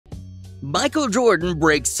Michael Jordan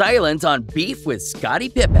breaks silence on beef with Scottie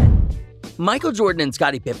Pippen. Michael Jordan and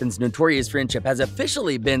Scottie Pippen's notorious friendship has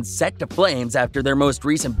officially been set to flames after their most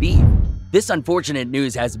recent beef. This unfortunate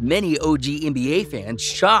news has many OG NBA fans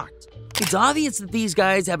shocked. It's obvious that these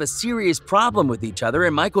guys have a serious problem with each other,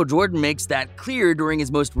 and Michael Jordan makes that clear during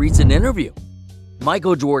his most recent interview.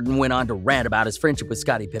 Michael Jordan went on to rant about his friendship with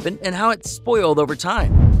Scottie Pippen and how it's spoiled over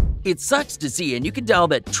time. It sucks to see, and you can tell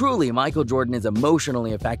that truly Michael Jordan is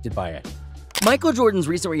emotionally affected by it. Michael Jordan's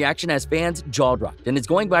recent reaction has fans jaw-dropped and is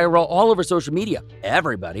going viral all over social media.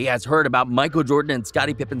 Everybody has heard about Michael Jordan and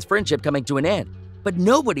Scottie Pippen's friendship coming to an end, but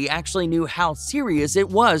nobody actually knew how serious it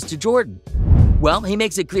was to Jordan. Well, he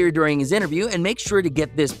makes it clear during his interview and makes sure to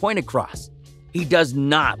get this point across. He does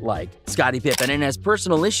not like Scottie Pippen and has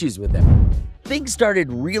personal issues with him. Things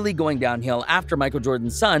started really going downhill after Michael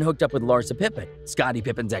Jordan's son hooked up with Larsa Pippen, Scottie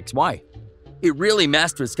Pippen's ex-wife. It really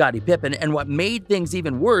messed with Scottie Pippen, and what made things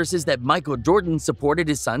even worse is that Michael Jordan supported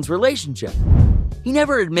his son's relationship. He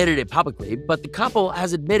never admitted it publicly, but the couple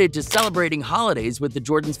has admitted to celebrating holidays with the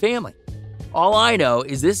Jordan's family. All I know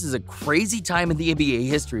is this is a crazy time in the NBA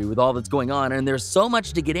history with all that's going on, and there's so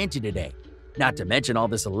much to get into today. Not to mention all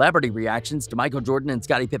the celebrity reactions to Michael Jordan and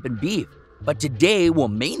Scottie Pippen beef. But today we'll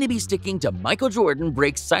mainly be sticking to Michael Jordan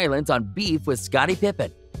breaks silence on beef with Scottie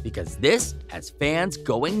Pippen, because this has fans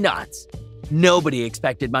going nuts. Nobody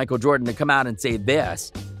expected Michael Jordan to come out and say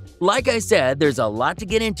this. Like I said, there's a lot to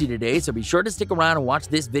get into today, so be sure to stick around and watch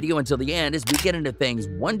this video until the end as we get into things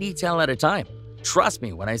one detail at a time. Trust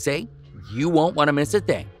me when I say you won't want to miss a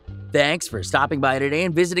thing. Thanks for stopping by today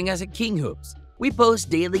and visiting us at King Hoops. We post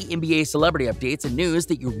daily NBA celebrity updates and news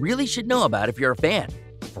that you really should know about if you're a fan.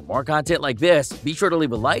 For more content like this, be sure to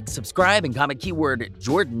leave a like, subscribe, and comment keyword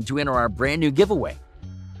Jordan to enter our brand new giveaway.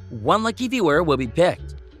 One lucky viewer will be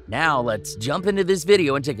picked. Now let's jump into this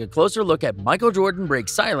video and take a closer look at Michael Jordan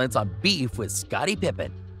breaks silence on beef with Scottie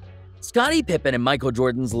Pippen. Scottie Pippen and Michael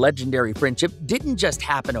Jordan's legendary friendship didn't just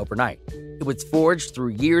happen overnight. It was forged through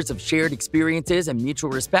years of shared experiences and mutual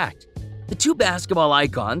respect. The two basketball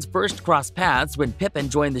icons first crossed paths when Pippen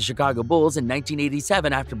joined the Chicago Bulls in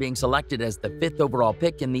 1987 after being selected as the 5th overall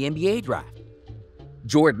pick in the NBA draft.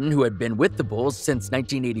 Jordan, who had been with the Bulls since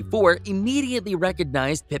 1984, immediately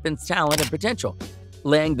recognized Pippen's talent and potential,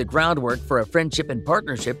 laying the groundwork for a friendship and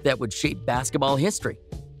partnership that would shape basketball history.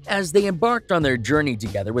 As they embarked on their journey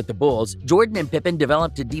together with the Bulls, Jordan and Pippen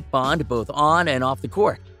developed a deep bond both on and off the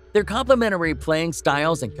court. Their complementary playing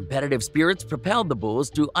styles and competitive spirits propelled the Bulls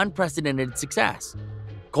to unprecedented success,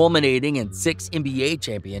 culminating in 6 NBA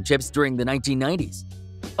championships during the 1990s.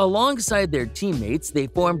 Alongside their teammates, they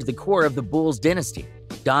formed the core of the Bulls dynasty,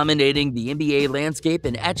 dominating the NBA landscape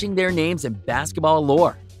and etching their names in basketball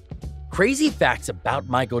lore. Crazy facts about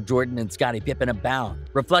Michael Jordan and Scottie Pippen abound,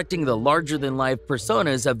 reflecting the larger-than-life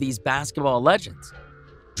personas of these basketball legends.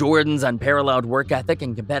 Jordan's unparalleled work ethic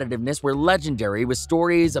and competitiveness were legendary, with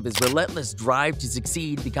stories of his relentless drive to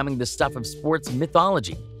succeed becoming the stuff of sports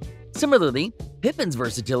mythology. Similarly, Pippen's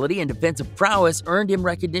versatility and defensive prowess earned him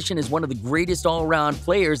recognition as one of the greatest all-around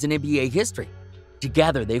players in NBA history.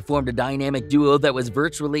 Together, they formed a dynamic duo that was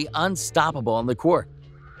virtually unstoppable on the court.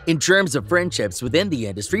 In terms of friendships within the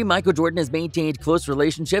industry, Michael Jordan has maintained close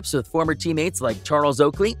relationships with former teammates like Charles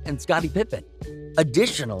Oakley and Scottie Pippen.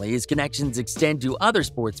 Additionally, his connections extend to other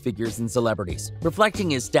sports figures and celebrities, reflecting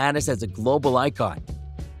his status as a global icon.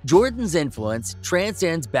 Jordan's influence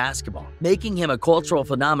transcends basketball, making him a cultural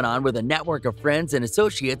phenomenon with a network of friends and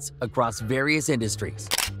associates across various industries.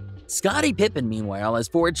 Scottie Pippen, meanwhile, has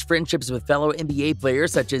forged friendships with fellow NBA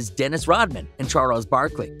players such as Dennis Rodman and Charles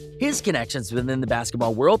Barkley. His connections within the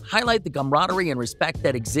basketball world highlight the camaraderie and respect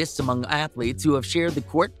that exists among athletes who have shared the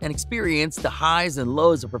court and experienced the highs and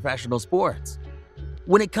lows of professional sports.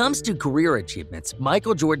 When it comes to career achievements,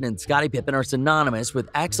 Michael Jordan and Scottie Pippen are synonymous with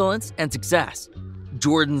excellence and success.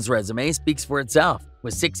 Jordan's resume speaks for itself,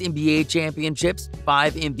 with 6 NBA championships,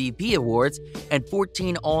 5 MVP awards, and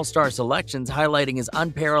 14 All-Star selections highlighting his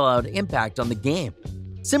unparalleled impact on the game.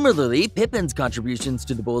 Similarly, Pippen's contributions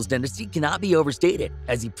to the Bulls dynasty cannot be overstated,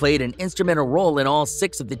 as he played an instrumental role in all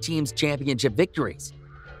 6 of the team's championship victories.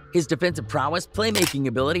 His defensive prowess, playmaking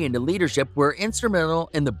ability, and leadership were instrumental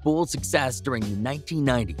in the Bulls' success during the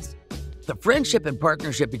 1990s. The friendship and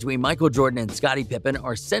partnership between Michael Jordan and Scottie Pippen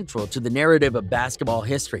are central to the narrative of basketball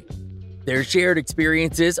history. Their shared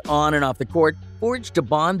experiences on and off the court forged a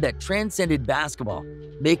bond that transcended basketball,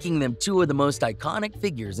 making them 2 of the most iconic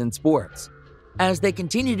figures in sports. As they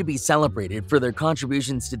continue to be celebrated for their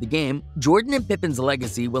contributions to the game, Jordan and Pippen's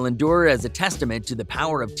legacy will endure as a testament to the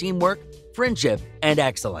power of teamwork, friendship, and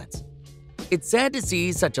excellence. It's sad to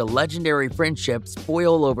see such a legendary friendship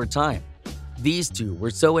spoil over time. These two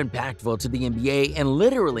were so impactful to the NBA and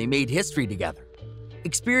literally made history together,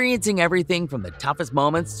 experiencing everything from the toughest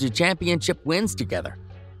moments to championship wins together.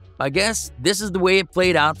 I guess this is the way it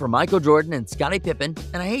played out for Michael Jordan and Scottie Pippen,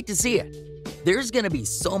 and I hate to see it. There's going to be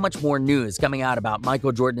so much more news coming out about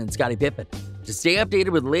Michael Jordan and Scottie Pippen. To stay updated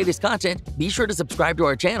with the latest content, be sure to subscribe to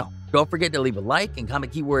our channel. Don't forget to leave a like and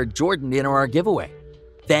comment keyword Jordan to enter our giveaway.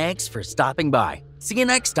 Thanks for stopping by. See you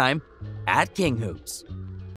next time at King Hoops.